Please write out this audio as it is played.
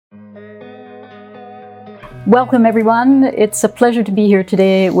Welcome everyone. It's a pleasure to be here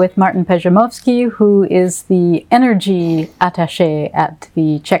today with Martin Pejřimovský, who is the Energy Attaché at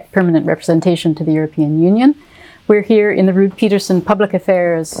the Czech Permanent Representation to the European Union. We're here in the Rue Pedersen Public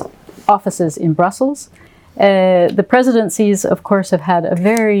Affairs offices in Brussels. The presidencies, of course, have had a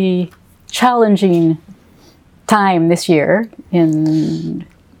very challenging time this year in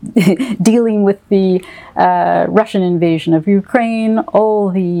dealing with the Russian invasion of Ukraine, all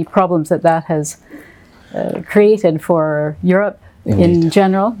the problems that has created for Europe in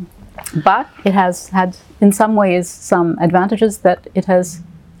general. But it has had, in some ways, some advantages that it has,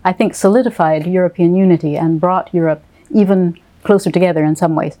 I think, solidified European unity and brought Europe even closer together in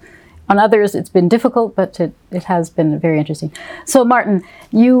some ways. On others, it's been difficult, but it has been very interesting. So, Martin,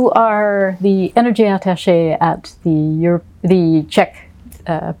 you are the Energy Attaché at the Czech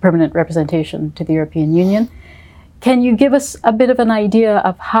Permanent Representation to the European Union. Can you give us a bit of an idea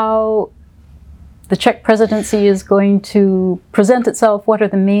of how the Czech presidency is going to present itself? What are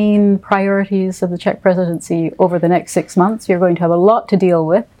the main priorities of the Czech presidency over the next 6 months? You're going to have a lot to deal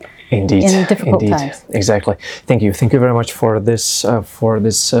with. Indeed, in difficult times. Exactly. Thank you very much for this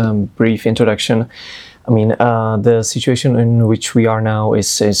brief introduction. I mean, the situation in which we are now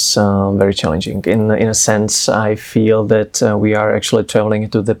is very challenging. In a sense, I feel that we are actually traveling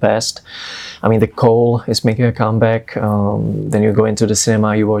into the past. I mean, the coal is making a comeback. Then you go into the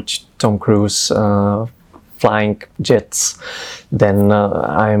cinema, you watch Tom Cruise flying jets. Then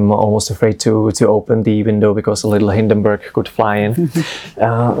I'm almost afraid to open the window because a little Hindenburg could fly in.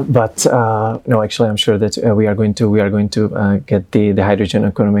 But no, actually, I'm sure that we are going to get the hydrogen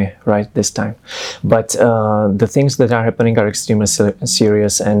economy right this time. But the things that are happening are extremely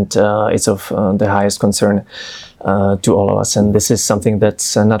serious, and it's of the highest concern to all of us. And this is something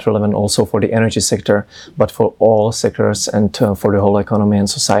that's not relevant also for the energy sector, but for all sectors and for the whole economy and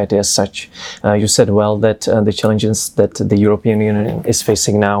society as such. You said well that the challenges that the European Union is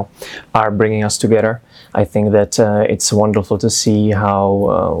facing now are bringing us together. I think that it's wonderful to see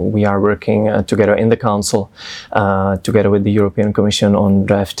how we are working together in the Council, together with the European Commission on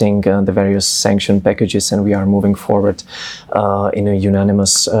drafting the various sanction packages, and we are moving forward in a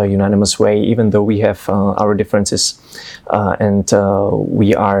unanimous way, even though we have our differences. And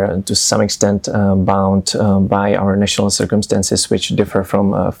we are to some extent bound by our national circumstances, which differ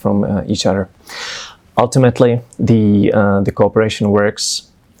from each other. Ultimately, the cooperation works.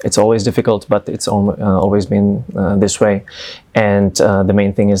 It's always difficult, but it's always been this way. And the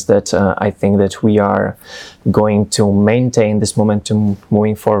main thing is that I think that we are going to maintain this momentum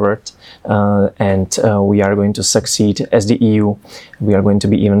moving forward, and we are going to succeed as the EU. We are going to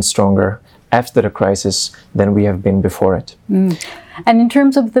be even stronger after the crisis than we have been before it. And in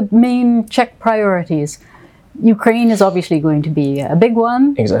terms of the main Czech priorities, Ukraine is obviously going to be a big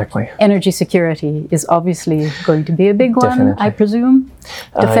one. Exactly. Energy security is obviously going to be a big one, Definitely. I presume.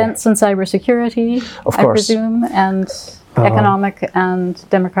 Defense and cybersecurity, of I course. presume, and economic and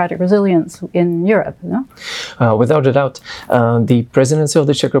democratic resilience in Europe, no? Without a doubt. The presidency of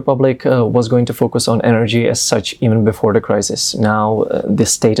the Czech Republic was going to focus on energy as such even before the crisis. Now the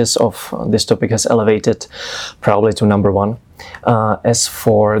status of this topic has elevated probably to number one. As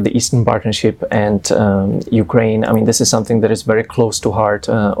for the Eastern Partnership and Ukraine, I mean, this is something that is very close to heart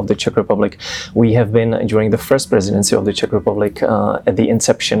of the Czech Republic. We have been, during the first presidency of the Czech Republic, at the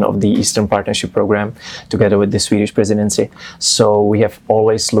inception of the Eastern Partnership program, together with the Swedish presidency. So we have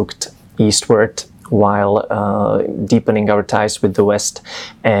always looked eastward while deepening our ties with the West,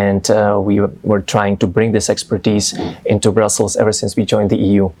 and we were trying to bring this expertise into Brussels ever since we joined the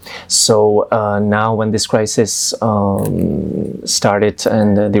EU. So now when this crisis started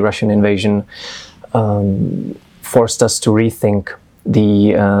and the Russian invasion forced us to rethink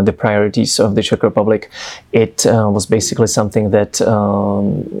the priorities of the Czech Republic, it was basically something that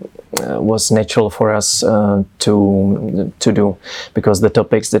was natural for us to do, because the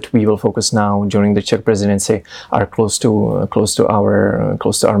topics that we will focus now during the Czech presidency are close to our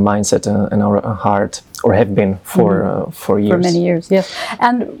mindset and our heart, or have been for years. For many years, yes.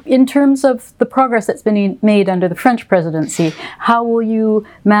 And in terms of the progress that's been made under the French presidency, how will you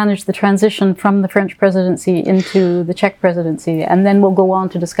manage the transition from the French presidency into the Czech presidency? And then we'll go on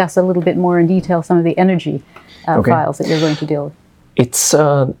to discuss a little bit more in detail some of the energy files that you're going to deal with. It's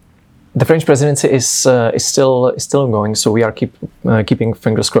the French presidency is still going, so we are keeping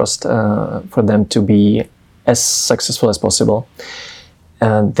fingers crossed for them to be as successful as possible.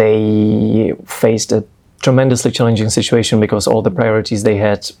 They faced a tremendously challenging situation because all the priorities they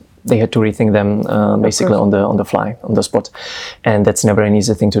had to rethink them basically on the fly, on the spot, and that's never an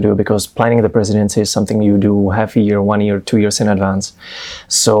easy thing to do, because planning the presidency is something you do half a year, 1 year, 2 years in advance.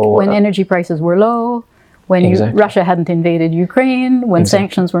 So when energy prices were low, when Russia hadn't invaded Ukraine, when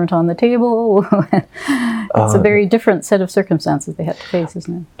sanctions weren't on the table. It's a very different set of circumstances they had to face,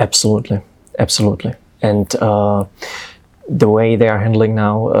 isn't it? Absolutely, absolutely. And the way they are handling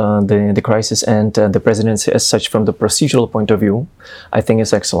now the crisis and the presidency as such from the procedural point of view, I think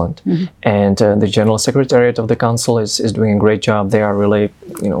is excellent. And the General Secretariat of the Council is doing a great job. They are really,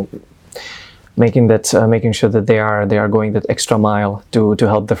 making sure that they are going that extra mile to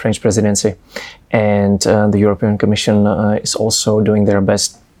help the French presidency. And the European Commission is also doing their best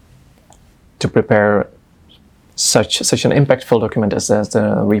to prepare such an impactful document as the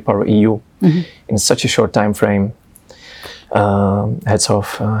Repower EU in such a short time frame. Hats off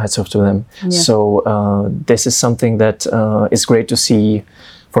to them. Yeah. So this is something that is great to see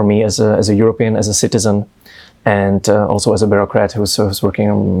for me as a European, as a citizen, and also as a bureaucrat who's working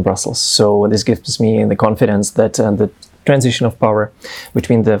in Brussels. So this gives me the confidence that the transition of power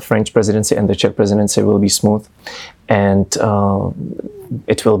between the French presidency and the Czech presidency will be smooth, and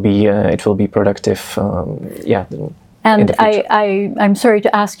it will be productive. And I'm sorry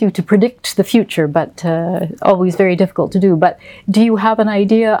to ask you to predict the future, but always very difficult to do. But do you have an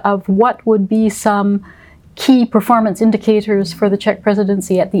idea of what would be some key performance indicators for the Czech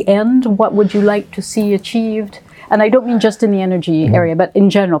presidency at the end? What would you like to see achieved? And I don't mean just in the energy area, but in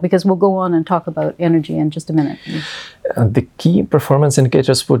general, because we'll go on and talk about energy in just a minute. The key performance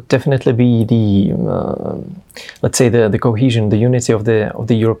indicators would definitely be the, let's say, the cohesion, the unity of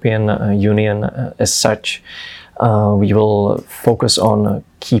the European Union as such. We will focus on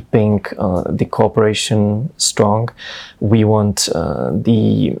keeping the cooperation strong. We want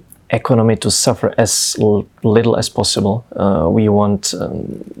the economy to suffer as little as possible. We want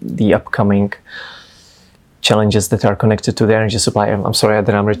the upcoming challenges that are connected to the energy supply. I'm sorry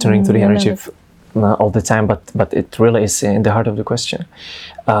that I'm returning to the energy all the time, but it really is in the heart of the question.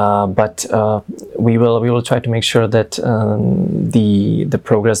 But we will try to make sure that the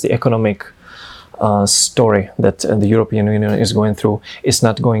progress, the economic story that the European Union is going through is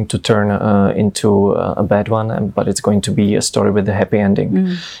not going to turn into a bad one, but it's going to be a story with a happy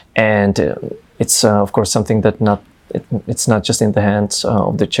ending. And it's of course something that it's not just in the hands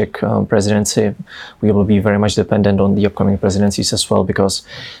of the Czech presidency. We will be very much dependent on the upcoming presidencies as well, because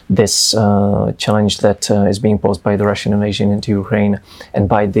this challenge that is being posed by the Russian invasion into Ukraine and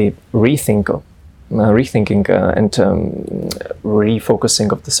by the rethinking and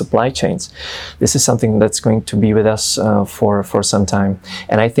refocusing of the supply chains, this is something that's going to be with us for some time.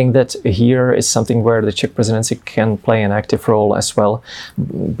 And I think that here is something where the Czech presidency can play an active role as well,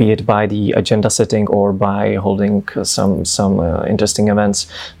 be it by the agenda setting or by holding some interesting events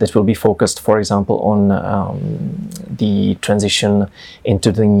that will be focused, for example, on the transition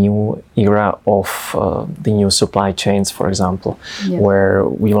into the new era of the new supply chains, for example, where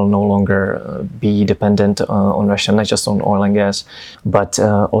we will no longer be dependent on Russia, not just on oil and gas, but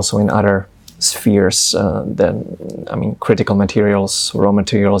also in other spheres, critical materials, raw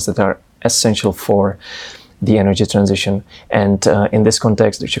materials that are essential for the energy transition. And in this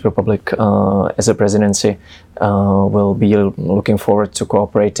context, the Czech Republic, as a presidency, will be looking forward to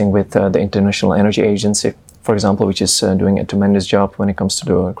cooperating with the International Energy Agency, for example, which is doing a tremendous job when it comes to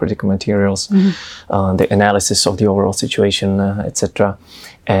the critical materials, the analysis of the overall situation, etc.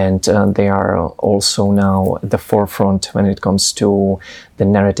 And they are also now at the forefront when it comes to the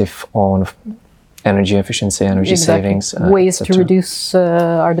narrative on energy efficiency, energy savings. Ways to reduce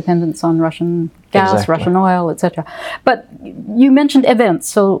our dependence on Russian gas, Russian oil, etc. But you mentioned events,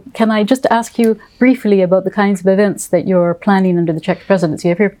 so can I just ask you briefly about the kinds of events that you're planning under the Czech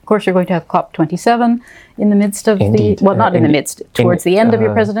presidency? Of course, you're going to have COP27 in the midst of towards the end of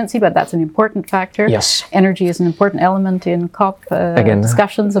your presidency, but that's an important factor. Yes. Energy is an important element in COP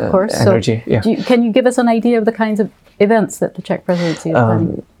discussions, of course. Energy, can you give us an idea of the kinds of events that the Czech presidency is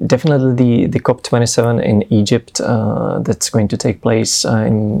planning? Definitely the COP27 in Egypt that's going to take place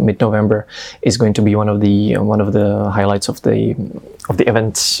in mid-November is going to be one of the highlights of the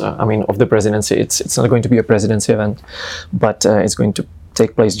events. Of the presidency. It's not going to be a presidency event, but it's going to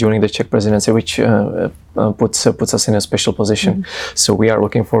take place during the Czech presidency, which puts us in a special position. So we are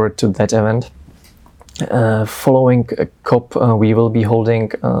looking forward to that event. Following COP, we will be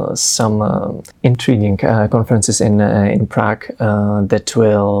holding some intriguing conferences in Prague that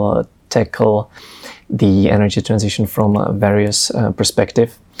will tackle the energy transition from various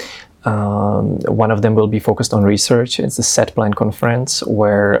perspectives. One of them will be focused on research. It's the Set Plan conference,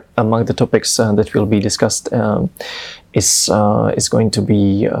 where among the topics that will be discussed is going to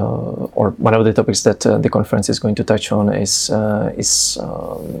be, or one of the topics that the conference is going to touch on is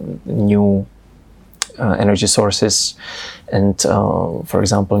new energy sources, and for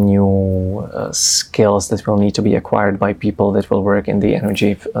example, new skills that will need to be acquired by people that will work in the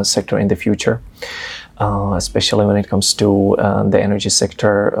energy sector in the future, especially when it comes to the energy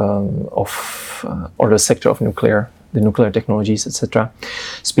sector or the sector of nuclear, the nuclear technologies, etc.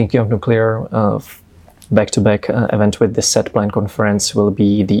 Speaking of nuclear, back-to-back event with the set plan conference will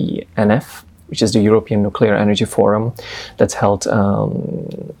be the NF, which is the European Nuclear Energy Forum, that's held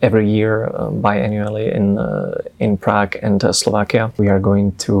every year biannually in Prague and Slovakia. We are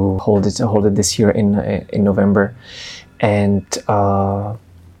going to hold it this year in November, and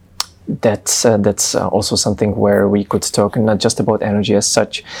that's also something where we could talk not just about energy as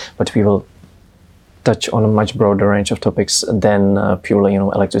such, but we will touch on a much broader range of topics than purely,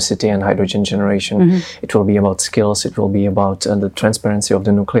 electricity and hydrogen generation. Mm-hmm. It will be about skills. It will be about the transparency of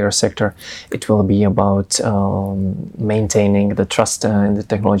the nuclear sector. It will be about maintaining the trust in the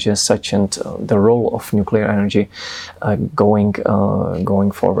technology as such, and the role of nuclear energy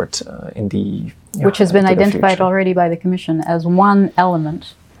going forward in the which has been identified already by the Commission as one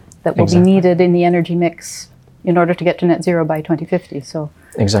element that will be needed in the energy mix in order to get to net zero by 2050. So.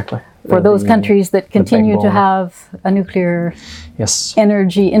 Exactly. For those countries that continue to have a nuclear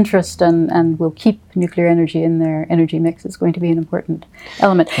energy interest and will keep nuclear energy in their energy mix, it's going to be an important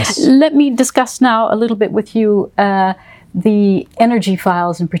element. Yes. Let me discuss now a little bit with you the energy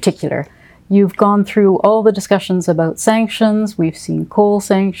files in particular. You've gone through all the discussions about sanctions. We've seen coal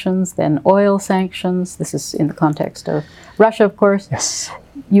sanctions, then oil sanctions. This is in the context of Russia, of course. Yes.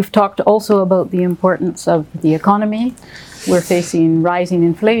 You've talked also about the importance of the economy. We're facing rising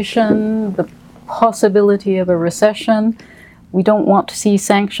inflation, the possibility of a recession. We don't want to see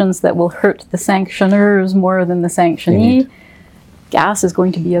sanctions that will hurt the sanctioners more than the sanctionee. Indeed. Gas is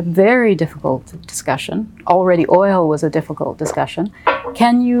going to be a very difficult discussion. Already oil was a difficult discussion.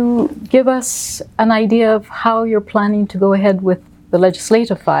 Can you give us an idea of how you're planning to go ahead with the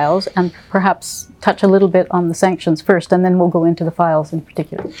legislative files, and perhaps touch a little bit on the sanctions first, and then we'll go into the files in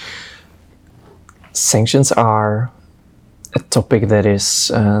particular? Sanctions are a topic that is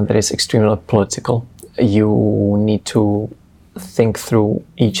extremely political. You need to think through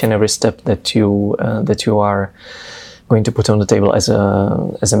each and every step that you are going to put on the table as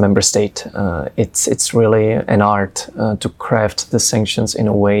a member state. It's really an art to craft the sanctions in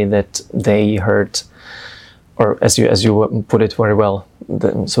a way that they hurt, or as you put it very well,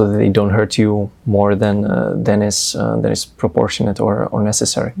 so that they don't hurt you more than is proportionate or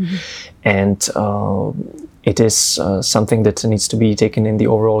necessary. Mm-hmm. And it is something that needs to be taken in the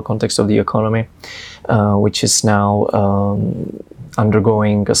overall context of the economy, which is now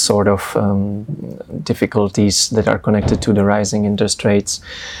undergoing a sort of difficulties that are connected to the rising interest rates,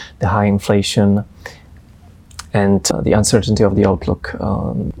 the high inflation, and the uncertainty of the outlook.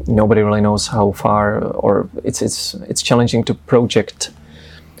 Nobody really knows how far, or it's challenging to project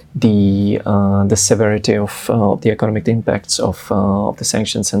the severity of the economic impacts of the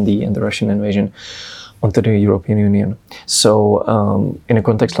sanctions and the Russian invasion onto the European Union. So in a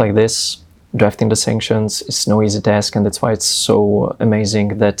context like this, drafting the sanctions is no easy task, and that's why it's so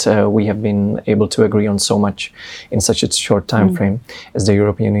amazing that we have been able to agree on so much in such a short time frame as the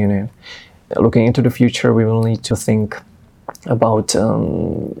European Union. Looking into the future, we will need to think about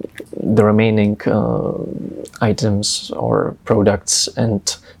the remaining items or products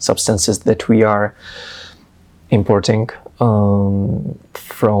and substances that we are importing from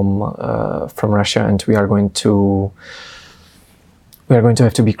Russia, and we are going to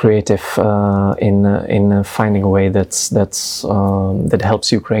have to be creative in finding a way that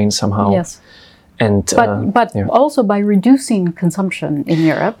helps Ukraine somehow. Yes, and but also by reducing consumption in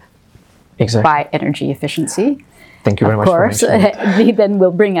Europe. Exactly. By energy efficiency. Thank you very much. Of course, then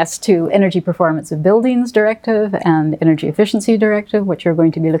will bring us to Energy Performance of Buildings Directive and Energy Efficiency Directive, which you're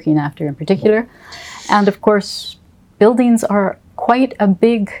going to be looking after in particular. And of course, buildings are quite a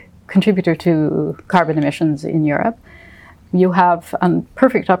big contributor to carbon emissions in Europe. You have a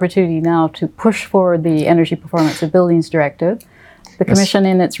perfect opportunity now to push forward the Energy Performance of Buildings Directive. The Commission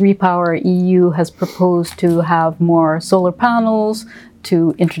in its Repower EU has proposed to have more solar panels,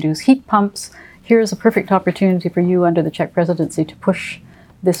 to introduce heat pumps. Here's a perfect opportunity for you under the Czech Presidency to push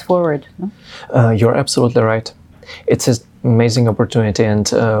this forward. No? You're absolutely right. It's amazing opportunity,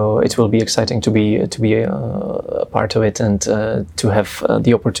 and it will be exciting to be a part of it, and to have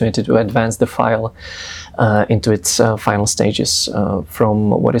the opportunity to advance the file into its final stages. From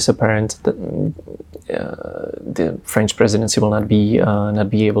what is apparent, the French presidency will not be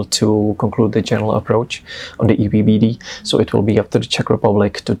able to conclude the general approach on the EPBD, so it will be up to the Czech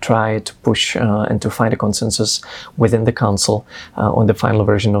Republic to try to push and to find a consensus within the Council on the final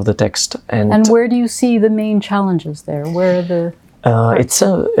version of the text. And where do you see the main challenges there? Where are the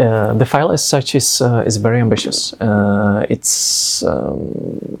the file as such is very ambitious. It's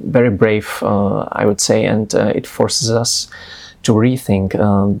very brave, I would say, and it forces us to rethink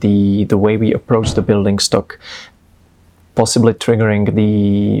the way we approach the building stock, possibly triggering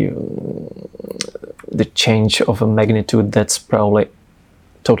the change of a magnitude that's probably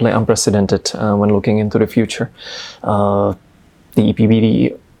totally unprecedented when looking into the future. The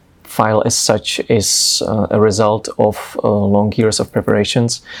EPBD file as such is a result of long years of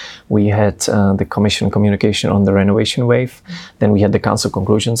preparations. We had the Commission communication on the renovation wave. Then we had the Council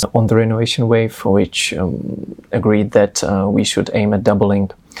conclusions on the renovation wave, which agreed that we should aim at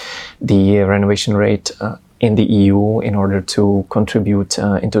doubling the renovation rate in the EU in order to contribute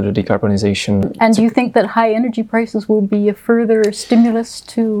into the decarbonization. And do you think that high energy prices will be a further stimulus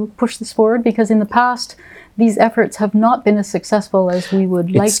to push this forward? Because in the past, these efforts have not been as successful as we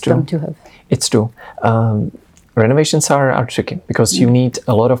would like them to have. It's true. Renovations are tricky because you need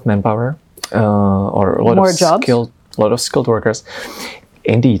a lot of manpower or a lot of skilled workers.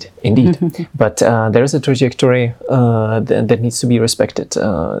 Indeed. But there is a trajectory that needs to be respected.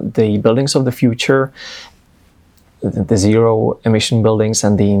 The buildings of the future, the zero emission buildings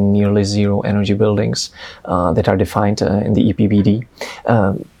and the nearly zero energy buildings that are defined in the EPBD,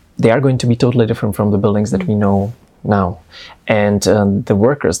 they are going to be totally different from the buildings that we know now. And the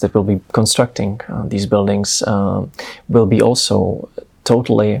workers that will be constructing these buildings will be also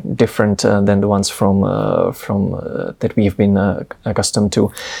totally different than the ones from that we have been accustomed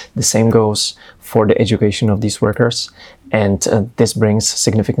to. The same goes for the education of these workers, and this brings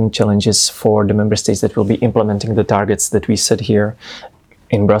significant challenges for the member states that will be implementing the targets that we set here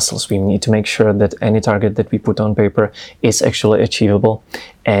in Brussels. We need to make sure that any target that we put on paper is actually achievable,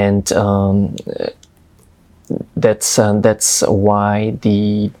 and that's why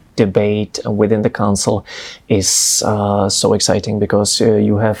the debate within the Council is so exciting, because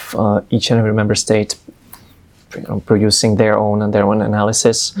you have each and every member state producing their own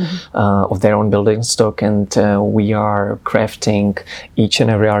analysis of their own building stock, and we are crafting each and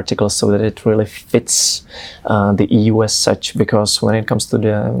every article so that it really fits the EU as such, because when it comes to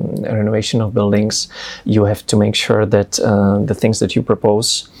the renovation of buildings, you have to make sure that the things that you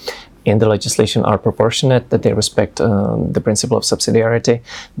propose in the legislation are proportionate, that they respect the principle of subsidiarity,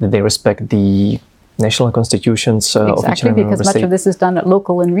 that they respect the national constitutions of each and every member state. Exactly, because much of this is done at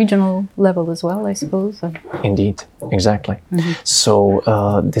local and regional level as well, I suppose. Indeed, exactly. So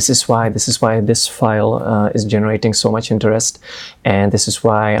this is why this file is generating so much interest, and this is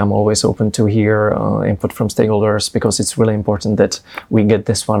why I'm always open to hear input from stakeholders, because it's really important that we get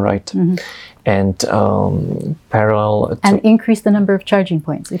this one right. And parallel to... And increase the number of charging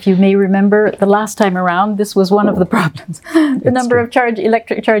points. If you may remember, the last time around, this was one of the problems. The number of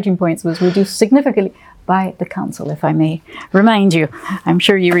electric charging points was reduced significantly by the Council, if I may remind you. I'm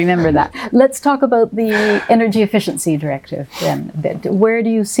sure you remember that. Let's talk about the Energy Efficiency Directive then a bit. Where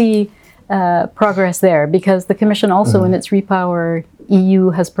do you see progress there? Because the Commission also in its Repower EU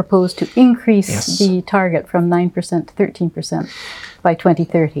has proposed to increase the target from 9% to 13% by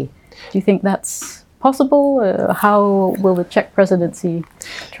 2030. Do you think that's possible? How will the Czech presidency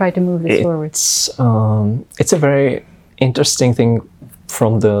try to move this forward? It's a very interesting thing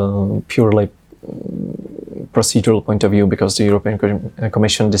from the purely procedural point of view, because the European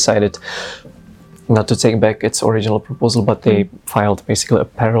Commission decided not to take back its original proposal, but they filed basically a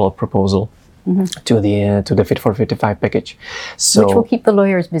parallel proposal to the Fit for 55 package. So, which will keep the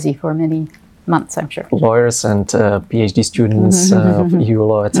lawyers busy for many months, I'm sure. Lawyers and PhD students of EU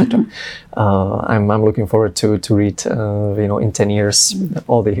law, etc. I'm looking forward to read, in 10 years,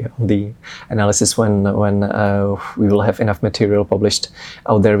 all the analysis when we will have enough material published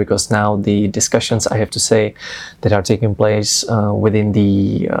out there, because now the discussions, I have to say, that are taking place within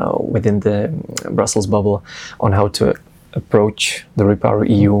the Brussels bubble on how to approach the Repower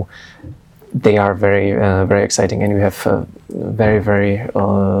EU, they are very, very exciting, and you have a very, very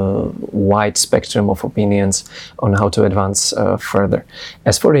wide spectrum of opinions on how to advance further.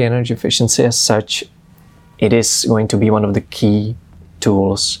 As for the energy efficiency as such, it is going to be one of the key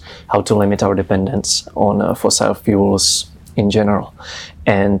tools how to limit our dependence on fossil fuels in general.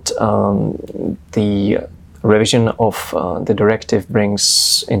 And the revision of the directive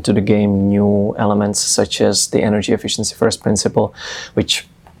brings into the game new elements such as the energy efficiency first principle, which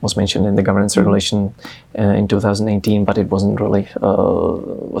was mentioned in the governance regulation in 2018, but it wasn't really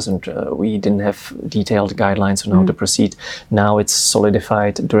we didn't have detailed guidelines on how to proceed. Now it's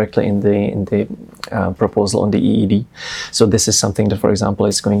solidified directly in the proposal on the EED. So this is something that, for example,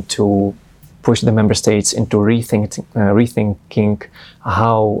 is going to push the member states into rethinking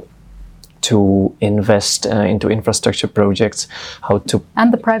how to invest into infrastructure projects, how to...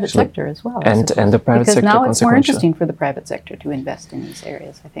 And the private sector as well. And the private sector, because now it's more interesting for the private sector to invest in these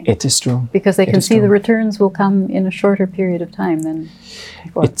areas, I think. It is true. Because they can see the returns will come in a shorter period of time than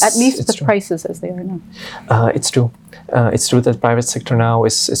before. At least the prices as they are now. It's true. It's true that the private sector now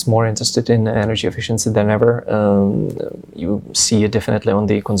is more interested in energy efficiency than ever. You see it definitely on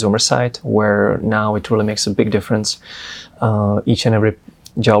the consumer side, where now it really makes a big difference. Each and every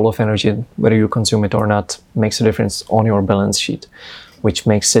joule of energy, whether you consume it or not, makes a difference on your balance sheet, which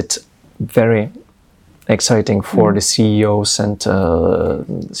makes it very exciting for the CEOs and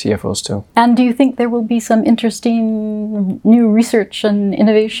CFOs too. And do you think there will be some interesting new research and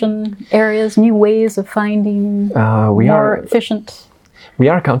innovation areas, new ways of finding more efficient? We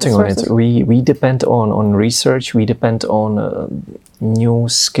are counting on it. We depend on research. We depend on new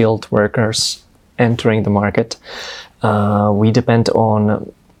skilled workers entering the market. We depend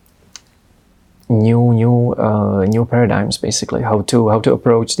on new paradigms, basically, how to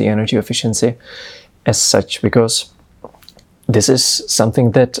approach the energy efficiency as such, because this is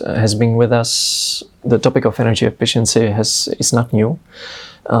something that has been with us. The topic of energy efficiency is not new.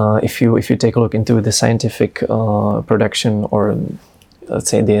 If you take a look into the scientific production, or let's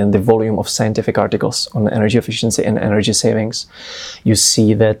say the volume of scientific articles on energy efficiency and energy savings, you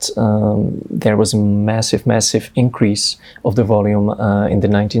see that there was a massive increase of the volume in the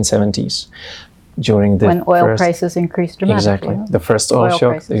 1970s. When oil prices increased dramatically. Exactly. The first oil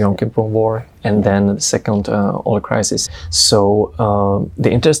shock, crisis, the Yom Kippur War, and then the second oil crisis. So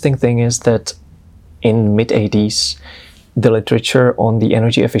the interesting thing is that in mid-80s, the literature on the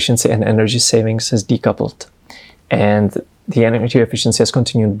energy efficiency and energy savings has decoupled. And the energy efficiency has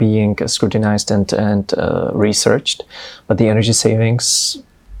continued being scrutinized and researched, but the energy savings,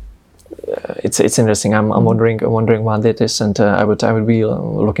 it's interesting. I'm wondering why that is, and I would be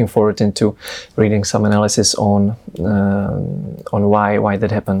looking forward into reading some analysis on why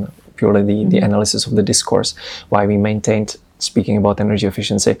that happened. Purely the analysis of the discourse, why we maintained speaking about energy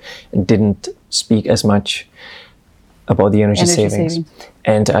efficiency and didn't speak as much about the energy savings.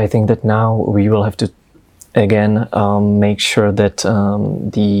 And I think that now we will have to again make sure that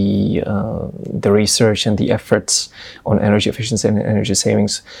the research and the efforts on energy efficiency and energy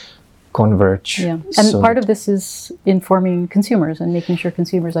savings converge. Yeah, and part of this is informing consumers and making sure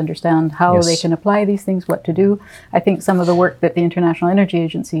consumers understand how they can apply these things, what to do. I think some of the work that the International Energy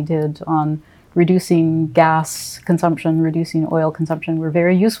Agency did on reducing gas consumption, reducing oil consumption were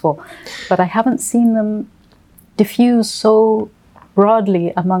very useful, but I haven't seen them diffuse so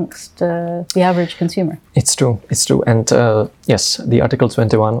broadly amongst the average consumer. It's true. And yes, the Article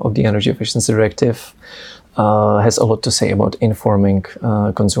 21 of the Energy Efficiency Directive has a lot to say about informing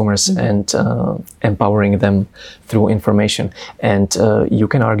consumers and empowering them through information. And you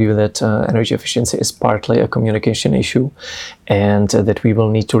can argue that energy efficiency is partly a communication issue, and that we will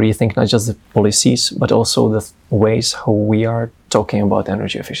need to rethink not just the policies, but also the ways how we are talking about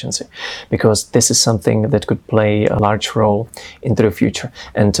energy efficiency, because this is something that could play a large role into the future.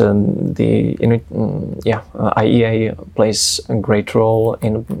 And IEA plays a great role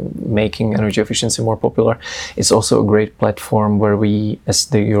in making energy efficiency more popular. It's also a great platform where we, as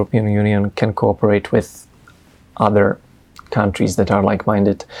the European Union, can cooperate with other countries that are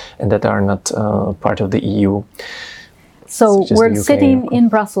like-minded and that are not part of the EU. So we're sitting in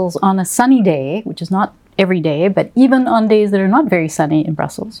Brussels on a sunny day, which is not every day, but even on days that are not very sunny in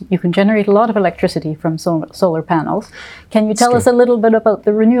Brussels, you can generate a lot of electricity from solar panels. Can you tell us a little bit about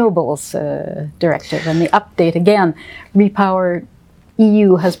the renewables directive and the update? Again, Repower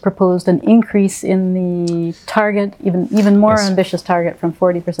EU has proposed an increase in the target, even more ambitious target, from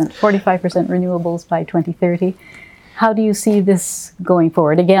 45% renewables by 2030. How do you see this going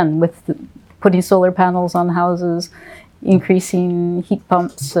forward? Again, with putting solar panels on houses, increasing heat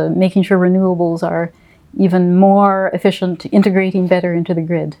pumps, making sure renewables are even more efficient, integrating better into the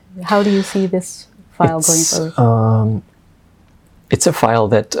grid. How do you see this file going forward? It's a file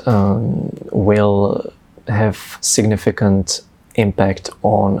that will have significant impact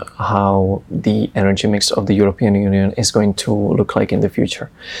on how the energy mix of the European Union is going to look like in the future.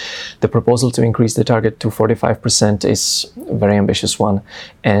 The proposal to increase the target to 45% is a very ambitious one,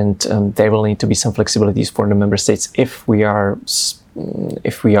 and there will need to be some flexibilities for the member states if we are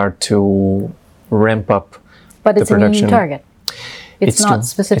to ramp up but the production. But it's an EU target. It's not true.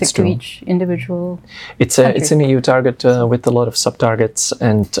 specific to each individual It's an EU target with a lot of sub-targets,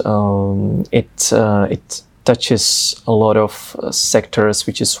 and it touches a lot of sectors,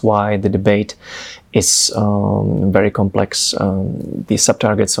 which is why the debate is very complex. The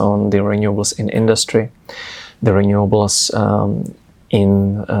sub-targets on the renewables in industry, the renewables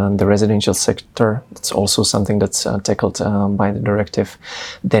in the residential sector, it's also something that's tackled by the directive.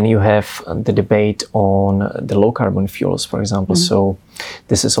 Then you have the debate on the low carbon fuels, for example. So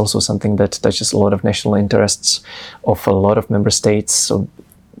this is also something that touches a lot of national interests of a lot of member states. So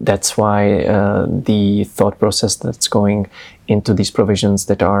that's why the thought process that's going into these provisions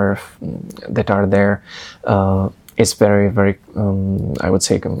that are there is very, very, I would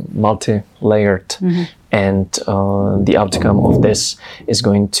say, multi-layered, and the outcome of this is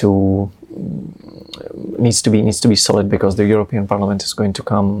going to needs to be solid, because the European Parliament is going to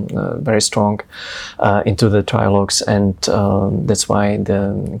come very strong into the trialogues, and that's why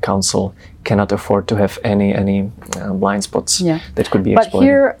the Council cannot afford to have any blind spots that could be exploited. But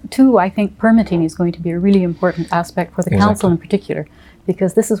here too, I think permitting is going to be a really important aspect for the Council in particular,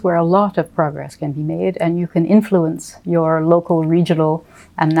 because this is where a lot of progress can be made, and you can influence your local, regional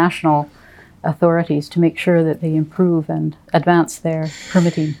and national authorities to make sure that they improve and advance their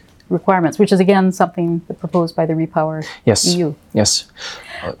permitting requirements, which is again something proposed by the Repower EU. Yes.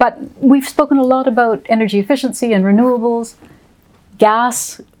 But we've spoken a lot about energy efficiency and renewables.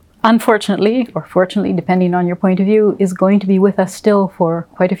 Gas, unfortunately, or fortunately, depending on your point of view, is going to be with us still for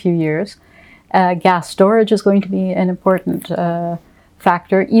quite a few years. Gas storage is going to be an important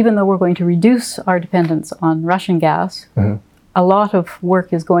factor, even though we're going to reduce our dependence on Russian gas. A lot of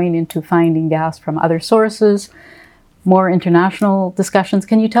work is going into finding gas from other sources, more international discussions.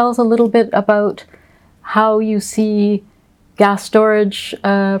 Can you tell us a little bit about how you see gas storage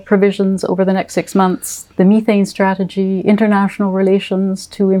provisions over the next 6 months, the methane strategy, international relations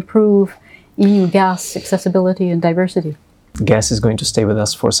to improve EU gas accessibility and diversity? Gas is going to stay with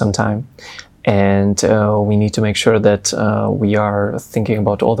us for some time, and we need to make sure that we are thinking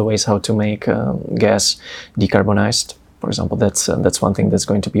about all the ways how to make gas decarbonized. For example, that's one thing that's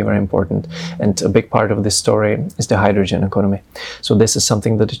going to be very important. And a big part of this story is the hydrogen economy. So this is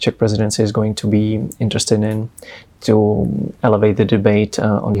something that the Czech Presidency is going to be interested in, to elevate the debate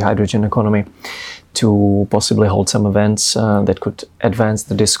on the hydrogen economy, to possibly hold some events that could advance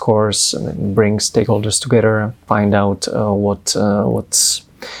the discourse, and bring stakeholders together, find out what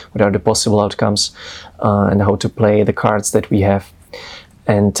are the possible outcomes, and how to play the cards that we have.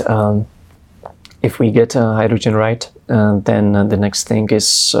 And if we get hydrogen right, then the next thing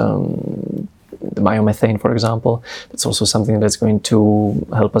is the biomethane, for example. That's also something that's going to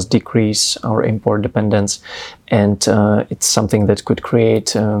help us decrease our import dependence, and it's something that could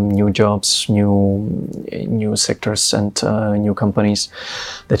create new jobs, new sectors, and new companies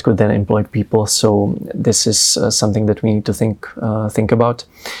that could then employ people. So this is something that we need to think about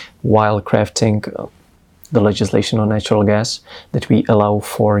while crafting the legislation on natural gas, that we allow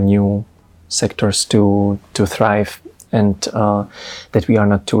for new sectors to thrive, and that we are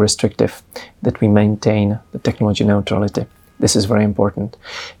not too restrictive, that we maintain the technology neutrality. This is very important.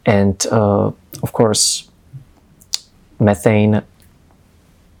 And of course, methane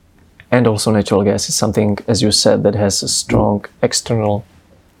and also natural gas is something, as you said, that has a strong external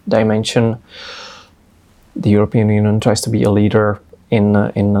dimension. The European Union tries to be a leader in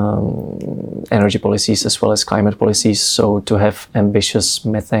energy policies as well as climate policies. So to have ambitious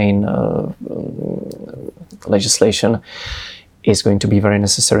methane legislation is going to be very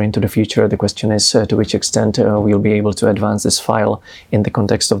necessary into the future. The question is to which extent we'll be able to advance this file in the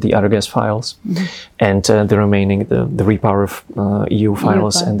context of the other gas files, and the remaining, the Repower EU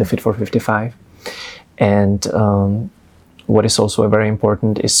files and the Fit for 55. And what is also very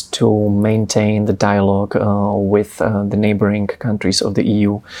important is to maintain the dialogue with the neighboring countries of the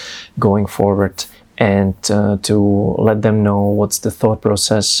EU going forward, and to let them know what's the thought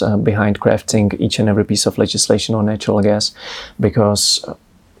process behind crafting each and every piece of legislation on natural gas, because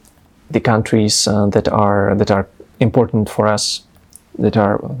the countries that are important for us, that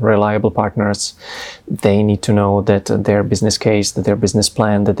are reliable partners, they need to know that their business case, that their business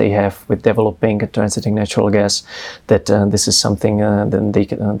plan that they have with developing and transiting natural gas, that this is something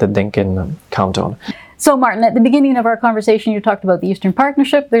that they can count on. So, Martin, at the beginning of our conversation, you talked about the Eastern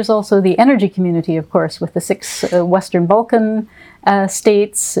Partnership. There's also the energy community, of course, with the 6 Western Balkan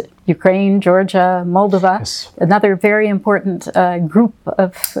states, Ukraine, Georgia, Moldova, Yes. another very important group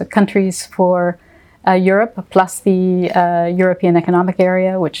of countries for Europe, plus the European Economic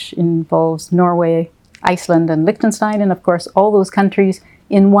Area, which involves Norway, Iceland, and Liechtenstein. And of course, all those countries,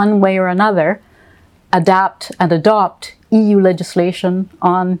 in one way or another, adapt and adopt EU legislation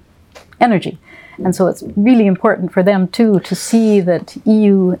on energy. And so it's really important for them too to see that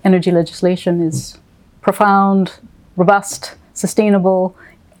EU energy legislation is profound, robust, sustainable,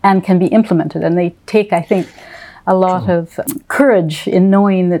 and can be implemented. And they take, I think, a lot of courage in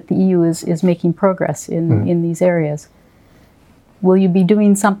knowing that the EU is making progress in these areas. Will you be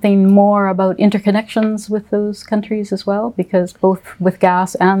doing something more about interconnections with those countries as well? Because both with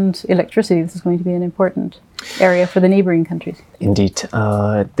gas and electricity, this is going to be an important area for the neighboring countries. Indeed,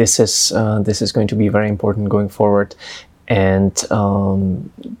 this is going to be very important going forward, and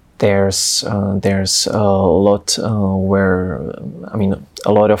there's a lot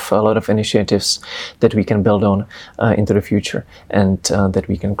a lot of initiatives that we can build on into the future, and that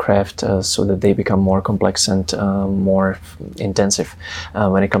we can craft so that they become more complex and more intensive.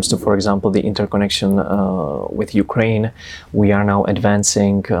 When it comes to, for example, the interconnection with Ukraine, we are now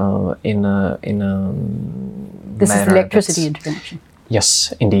advancing in a This is the electricity interconnection.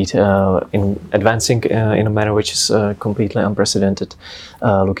 Yes, indeed. In advancing in a manner which is completely unprecedented,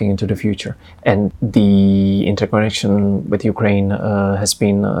 looking into the future. And the interconnection with Ukraine has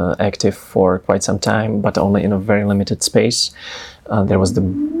been active for quite some time, but only in a very limited space. There was the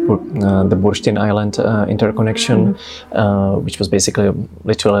Burštin Island interconnection, which was basically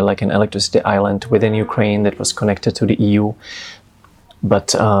literally like an electricity island within Ukraine that was connected to the EU.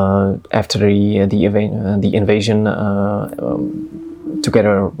 But after the invasion,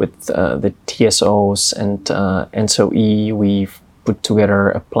 together with the TSOs and NSOE, we've put together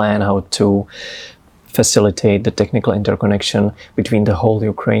a plan how to facilitate the technical interconnection between the whole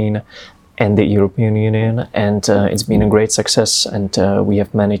Ukraine and the European Union, and it's been a great success, and we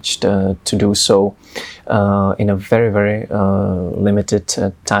have managed to do so in a very, very limited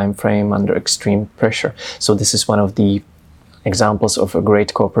time frame under extreme pressure. So this is one of the examples of a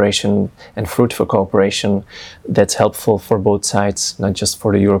great cooperation and fruitful cooperation that's helpful for both sides, not just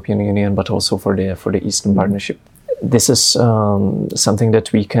for the European Union, but also for the Eastern Partnership. This is something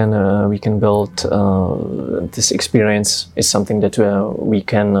that we can build. This experience is something that we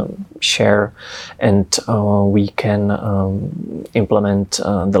can share, and we can implement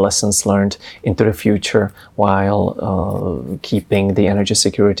the lessons learned into the future while keeping the energy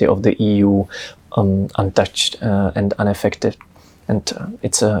security of the EU untouched and unaffected. And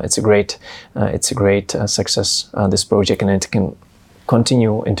it's a great success, this project, and it can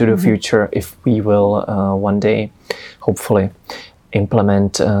continue into the future if we will one day, hopefully,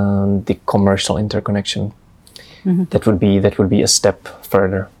 implement the commercial interconnection. That would be a step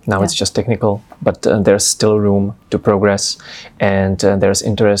further. Now it's just technical, but there's still room to progress, and there's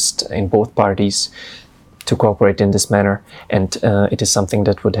interest in both parties to cooperate in this manner, and it is something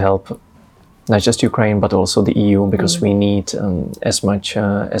that would help not just Ukraine, but also the EU, because we need as much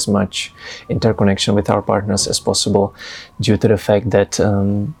interconnection with our partners as possible, due to the fact that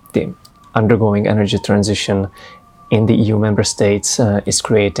the undergoing energy transition in the EU member states is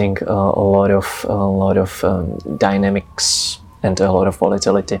creating a lot of dynamics and a lot of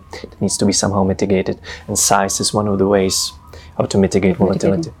volatility that needs to be somehow mitigated, and size is one of the ways how to mitigate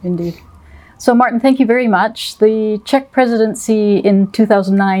volatility. Indeed. So, Martin, thank you very much. The Czech presidency in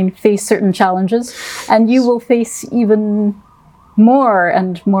 2009 faced certain challenges, and you will face even more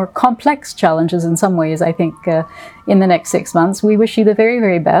and more complex challenges in some ways, I think, in the next 6 months. We wish you the very,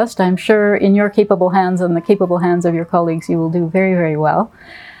 very best. I'm sure in your capable hands and the capable hands of your colleagues, you will do very, very well.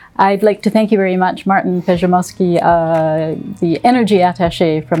 I'd like to thank you very much, Martin Pejřimovský, the Energy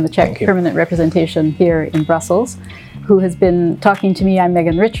Attaché from the Czech Permanent Representation here in Brussels, who has been talking to me. I'm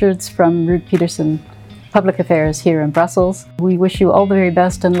Megan Richards from Ruud Pedersen Public Affairs here in Brussels. We wish you all the very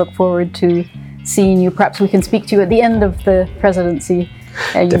best and look forward to seeing you. Perhaps we can speak to you at the end of the presidency.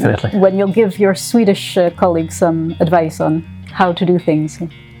 Definitely. When you'll give your Swedish colleagues some advice on how to do things.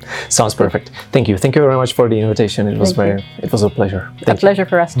 Sounds perfect. Thank you. Thank you very much for the invitation. It was a pleasure. A pleasure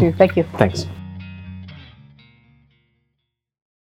for us too. Thank you. Thanks.